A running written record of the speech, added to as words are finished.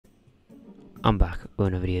I'm back with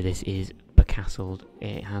another video. This is Becastled.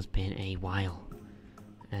 It has been a while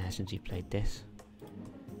since we played this.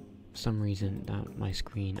 For some reason that my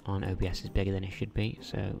screen on OBS is bigger than it should be,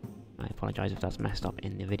 so I apologise if that's messed up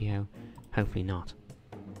in the video. Hopefully not.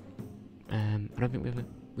 I don't think we have a...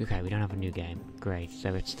 Okay, we don't have a new game. Great,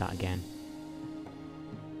 so let's start again.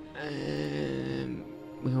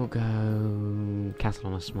 We'll go... Castle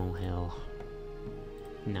on a small hill.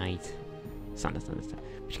 Night. Standard.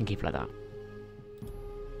 We can keep it like that.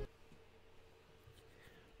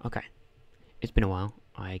 Okay. It's been a while.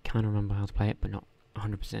 I kind of remember how to play it, but not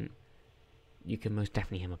 100%. You can most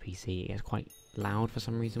definitely hear my PC. It gets quite loud for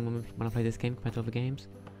some reason when I play this game compared to other games.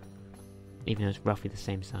 Even though it's roughly the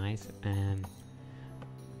same size.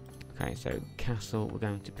 Okay, so castle, we're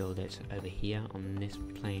going to build it over here on this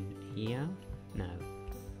plane here. No.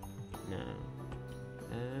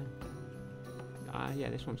 Yeah,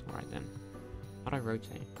 this one's alright then. How do I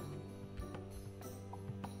rotate?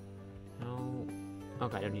 How?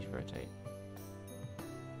 Okay, I don't need to rotate.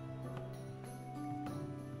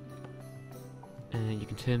 You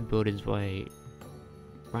can turn buildings by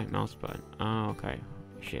right mouse button. Oh, okay.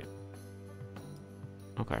 Shit.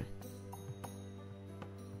 Okay.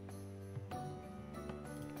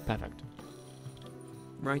 Perfect.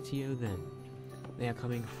 Rightio then. They are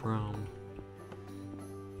coming from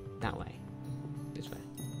that way. This way.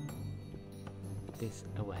 This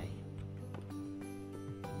away.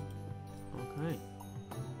 Okay.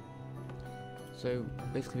 So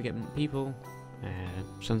basically we get people,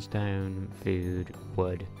 sunstone, food,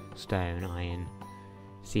 wood, stone, iron,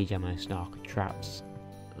 siege ammo, stock, traps,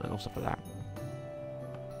 all stuff like that.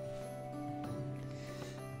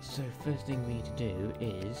 So first thing we need to do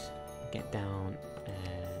is get down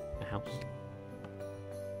a house.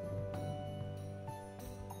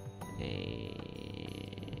 A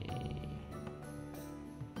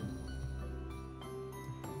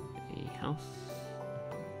house.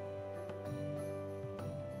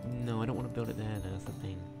 No, I don't want to build it there, that's the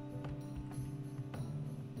thing.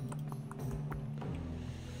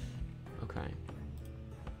 Okay.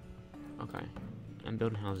 I'm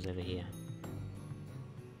building houses over here.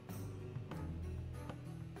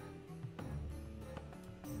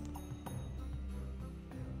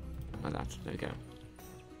 Like that, there we go.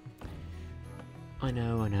 I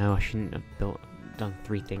know, I shouldn't have done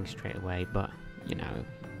 3 things straight away, but, you know,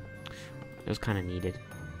 it was kind of needed.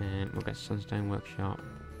 We'll get Sunstone Workshop.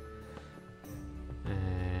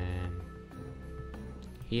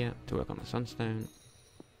 Here, to work on the Sunstone.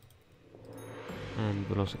 And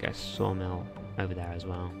we'll also get a sawmill over there as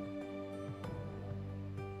well.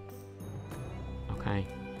 Okay,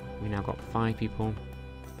 we now got 5 people.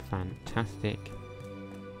 Fantastic.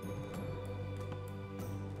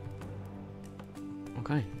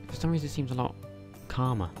 Okay, for some reason it seems a lot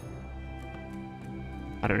calmer.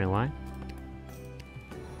 I don't know why.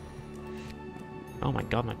 Oh my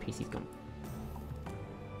god, my PC's gone.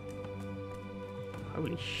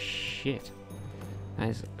 Holy shit. That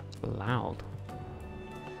is loud.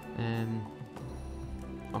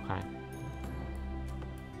 Okay.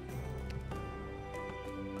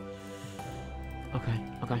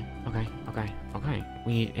 Okay.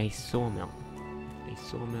 We need a sawmill. A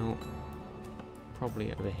sawmill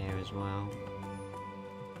probably over here as well.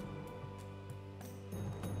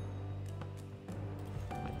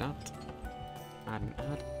 Like that. Add and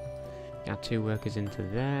add. Add 2 workers into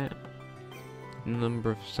there. Number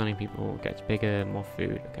of sunny people gets bigger, more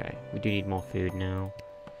food. Okay, we do need more food now.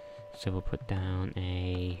 So we'll put down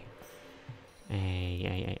a.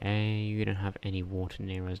 We don't have any water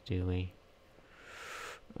near us, do we?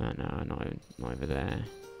 No, not over there.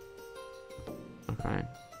 Okay.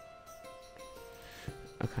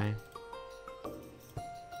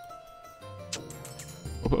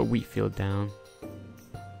 We'll put a wheat field down.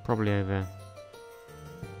 Probably over.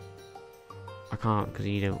 I can't because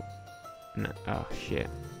you need a. No, oh shit.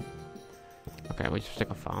 Okay, we'll just stick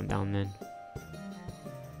a farm down then.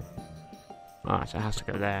 Alright, so it has to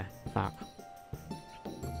go there. Fuck.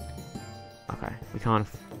 Okay, we can't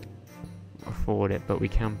afford it, but we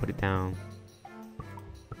can put it down.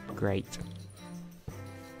 Great.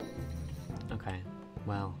 Okay,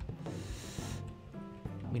 well.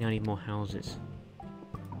 We now need more houses.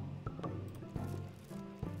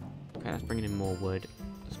 Okay, that's bringing in more wood.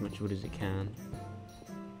 As much wood as it can.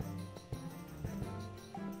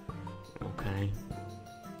 Okay.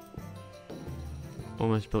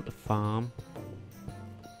 Almost built a farm.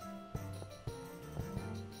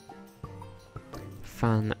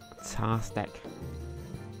 Fantastic.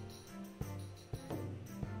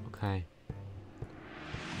 Okay.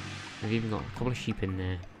 We've even got a couple of sheep in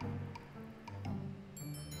there.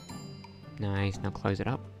 Nice, now close it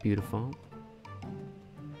up. Beautiful.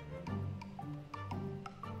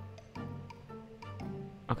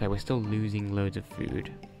 Okay, we're still losing loads of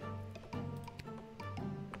food.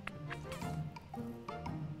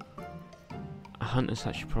 A hunter's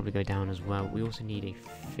hut should probably go down as well. We also need a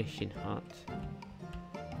fishing hut.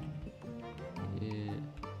 Yeah.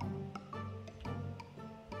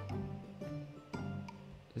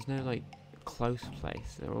 There's no, like, close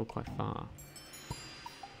place. They're all quite far.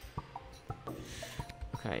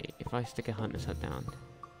 Okay, if I stick a hunter's hut down,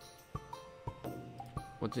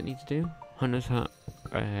 what does it need to do? Hunter's hut.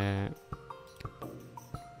 Okay,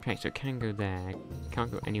 so it can go there.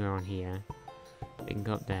 Can't go anywhere on here. It can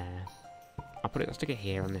go up there. I'll stick it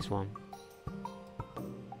here on this one.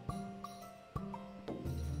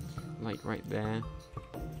 Like right there.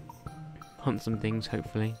 Hunt some things,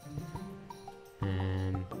 hopefully.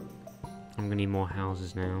 And I'm gonna need more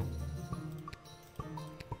houses now.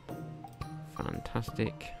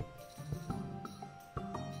 Fantastic.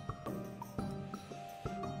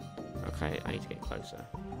 Okay, I need to get closer.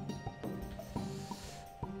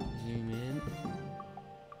 Zoom in.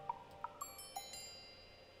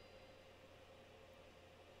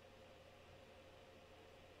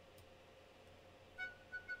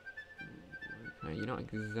 Okay, you're not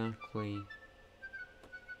exactly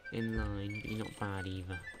in line, but you're not bad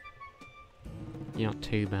either. You're not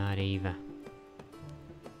too bad either.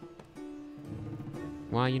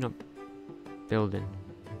 Why are you not building?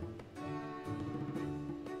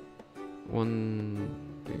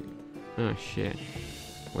 Oh shit.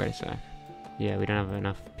 Wait a sec. Yeah, we don't have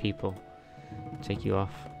enough people to take you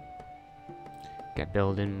off. Get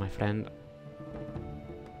building, my friend.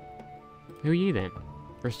 Who are you then?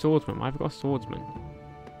 You're a swordsman. I've got a swordsman.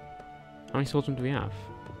 How many swordsmen do we have?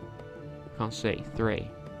 Can't see. 3.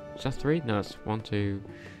 Is that 3? No, it's 1, 2,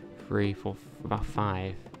 3, 4, about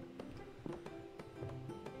 5.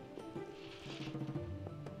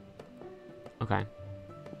 Okay.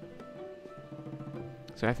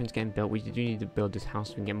 So everything's getting built. We do need to build this house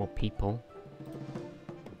so we can get more people.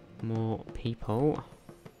 More people.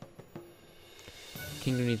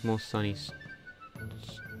 Kingdom needs more sunny.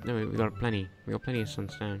 No, we got plenty. We got plenty of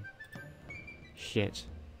sunstone. Shit.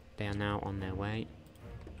 They are now on their way.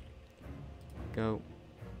 Go.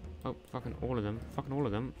 Oh, fucking all of them. Fucking all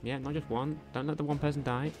of them. Yeah, not just one. Don't let the one person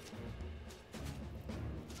die.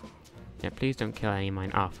 Yeah, please don't kill any of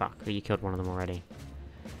mine. Oh, fuck. You killed one of them already.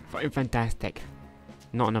 Fantastic.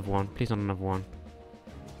 Not another one. Please not another one.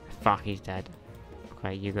 Fuck, he's dead.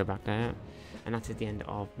 Okay, you go back there. And that is the end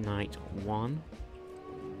of night 1.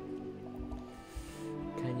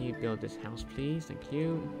 Can you build this house, please? Thank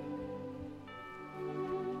you.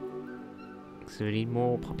 So we need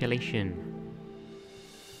more population.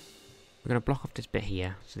 We're going to block off this bit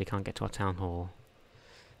here so they can't get to our town hall.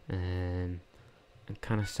 And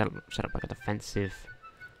kind of set up like a defensive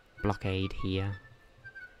blockade here.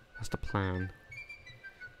 That's the plan.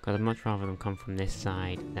 Because I'd much rather them come from this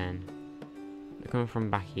side than they're coming from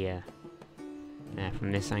back here.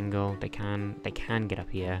 From this angle, they can get up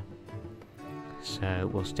here. So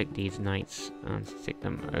we'll stick these knights and stick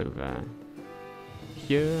them over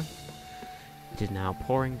here. It is now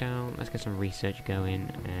pouring down. Let's get some research going.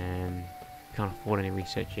 Can't afford any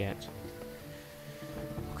research yet.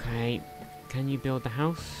 Okay, can you build the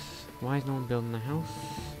house? Why is no one building the house?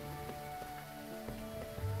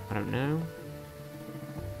 I don't know.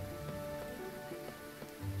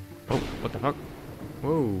 Oh, what the fuck?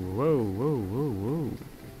 Whoa, whoa, whoa, whoa, whoa.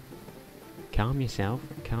 Calm yourself.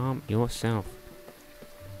 Calm yourself.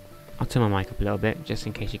 I'll turn my mic up a little bit, just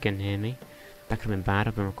in case you couldn't hear me. That could have been bad.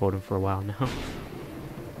 I've been recording for a while now.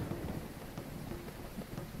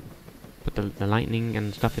 But the lightning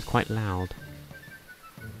and stuff is quite loud.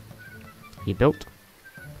 You built?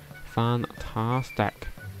 Fantastic.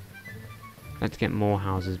 Let's get more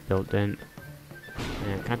houses built then.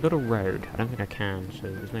 Can I build a road? I don't think I can,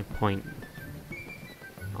 so there's no point.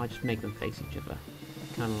 I'll just make them face each other.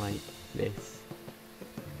 Kind of like this.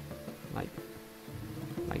 Like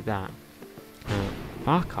that.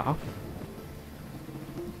 Fuck off.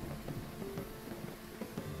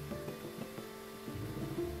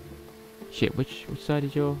 Shit, which side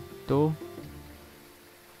is your door?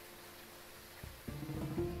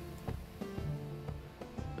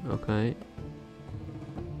 Okay.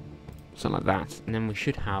 Something like that. And then we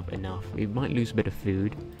should have enough. We might lose a bit of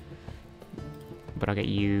food. But I'll get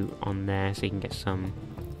you on there so you can get some.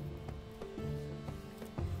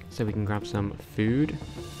 So we can grab some food.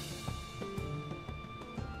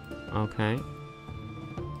 Okay.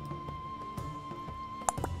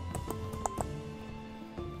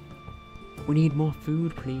 We need more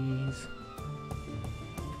food, please.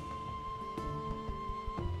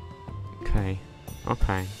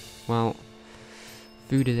 Okay. Well,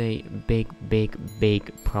 food is a big, big,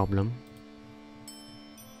 big problem.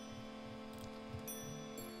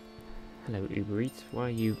 Hello, Uber Eats. Why are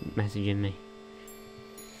you messaging me?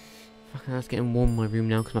 Fucking, it's getting warm in my room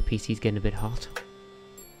now because my PC's getting a bit hot.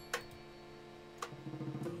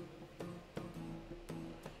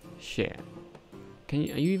 Shit. Are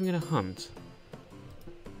you even gonna hunt?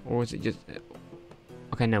 Or is it just...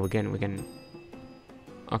 Okay, no, we're getting...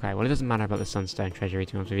 Okay, well, it doesn't matter about the Sunstone Treasury,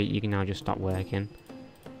 to be honest with you. You can now just stop working.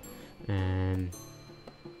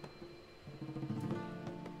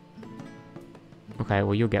 Okay,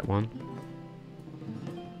 well, you'll get one.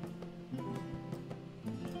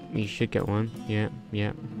 You should get one. Yeah,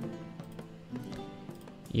 yeah.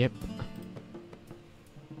 Yep.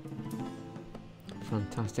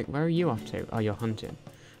 Fantastic. Where are you off to? Oh, you're hunting.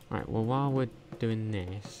 Right, well, while we're doing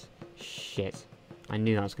this... Shit. I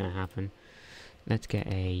knew that was going to happen. Let's get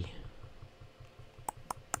a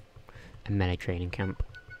melee training camp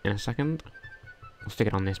in a second. We'll stick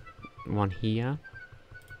it on this one here.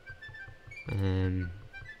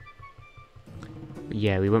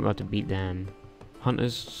 Yeah, we won't be able to beat them.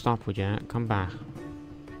 Hunters, stop, would ya? Come back.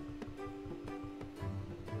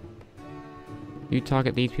 You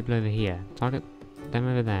target these people over here. Target them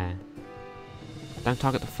over there. Don't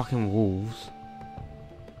target the fucking wolves.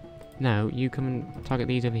 No, you come and target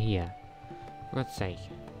these over here. For God's sake.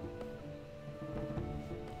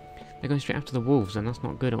 They're going straight after the wolves, and that's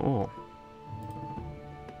not good at all.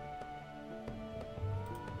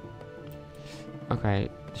 Okay,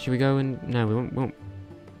 should we go and... No, we won't...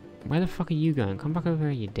 Where the fuck are you going? Come back over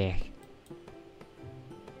here, you dick.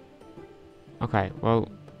 Okay, well...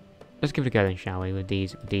 Let's give it a go then, shall we? With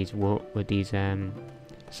these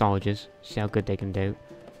soldiers. See how good they can do.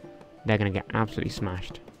 They're going to get absolutely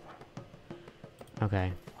smashed.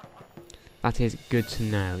 Okay. That is good to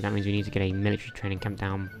know. That means we need to get a military training camp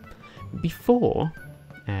down before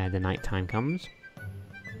the night time comes.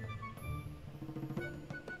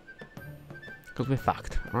 Because we're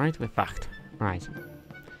fucked, alright? We're fucked. Right.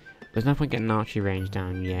 There's no point getting an archery range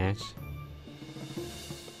down yet.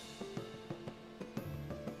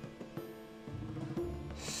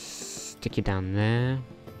 Stick you down there.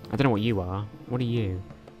 I don't know what you are. What are you?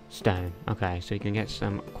 Stone. Okay, so we can get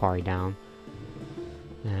some quarry down.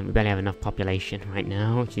 We barely have enough population right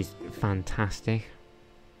now, which is fantastic.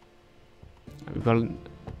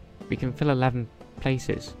 We can fill 11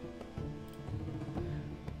 places.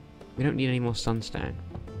 We don't need any more sunstone.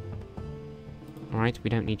 Alright, we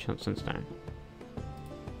don't need sunstone.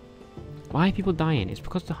 Why are people dying? It's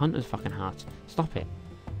because the hunter's fucking hot. Stop it.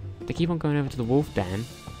 They keep on going over to the wolf den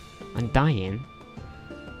and dying.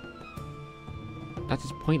 That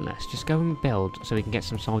is pointless. Just go and build so we can get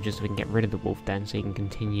some soldiers so we can get rid of the wolf den so you can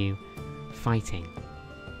continue fighting.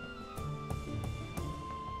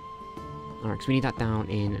 Alright, so we need that down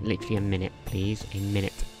in literally a minute, please. A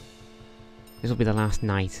minute. This will be the last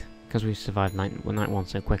night, because we've survived night 1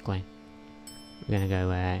 so quickly. We're going to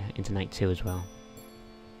go into night 2 as well.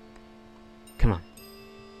 Come on.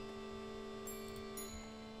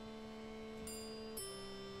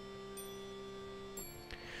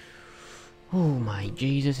 Oh my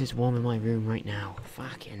Jesus, it's warm in my room right now.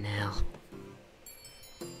 Fucking hell.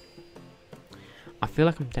 I feel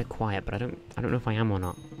like I'm dead quiet, but I don't know if I am or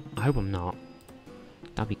not. I hope I'm not.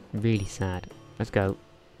 That'd be really sad. Let's go.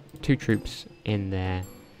 2 troops in there.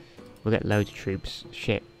 We'll get loads of troops.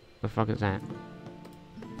 Shit. What the fuck is that?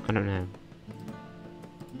 I don't know.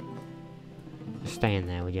 Just stay in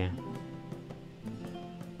there, would you?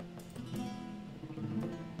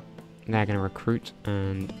 They're going to recruit,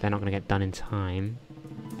 and they're not going to get done in time.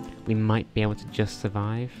 We might be able to just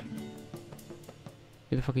survive.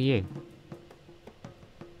 Who the fuck are you?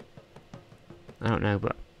 I don't know,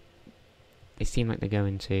 but they seem like they're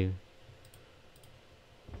going to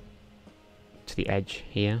the edge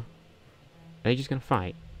here. Are they just going to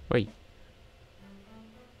fight? Wait.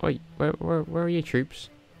 Wait, where are your troops?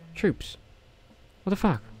 Troops? What the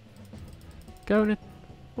fuck? Go and...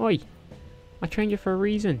 Oi! I trained you for a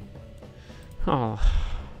reason. Oh.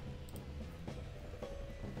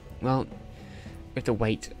 Well, we have to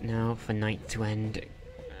wait now for night to end.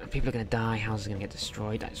 People are going to die, houses are going to get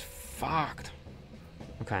destroyed. That's fucked.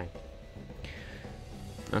 Okay.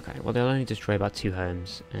 Okay, well they'll only destroy about 2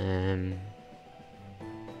 homes.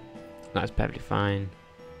 That's perfectly fine.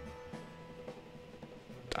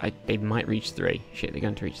 They might reach 3. Shit, they're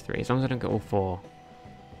going to reach 3. As long as I don't get all 4.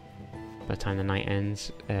 By the time the night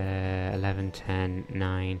ends. 11, 10,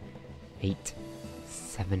 9, 8,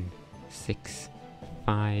 7, 6,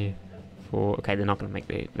 5, 4. Okay, they're not going to make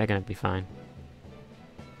the... They're going to be fine.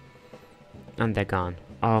 And they're gone.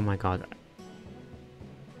 Oh my god.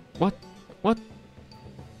 What? What?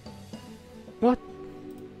 What?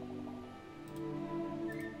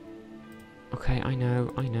 Okay, I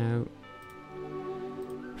know.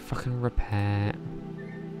 Fucking repair.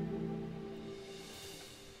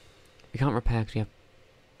 We can't repair because we have...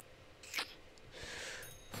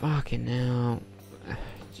 Fucking hell.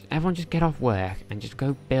 Everyone just get off work and just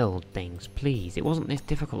go build things, please. It wasn't this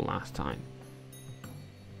difficult last time.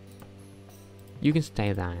 You can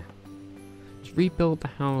stay there. Just rebuild the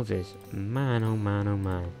houses. Man, oh man, oh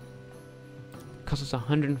man. It costs us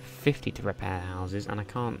 150 to repair houses, and I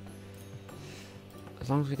can't... As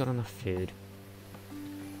long as we got enough food.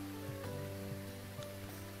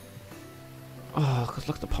 Oh, because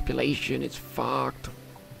look at the population, it's fucked.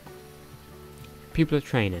 People are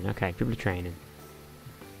training, okay, people are training.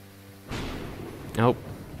 Oh.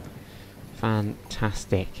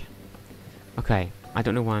 Fantastic. Okay, I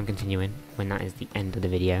don't know why I'm continuing when that is the end of the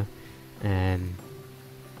video.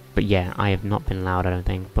 But yeah, I have not been loud, I don't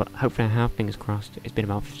think. But hopefully I have, fingers crossed. It's been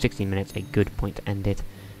about 16 minutes, a good point to end it.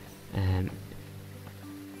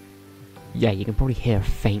 Yeah, you can probably hear a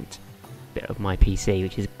faint bit of my PC,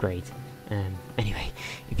 which is great. Anyway,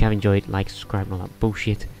 if you have enjoyed, like, subscribe and all that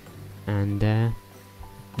bullshit. And,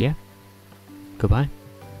 yeah. Goodbye.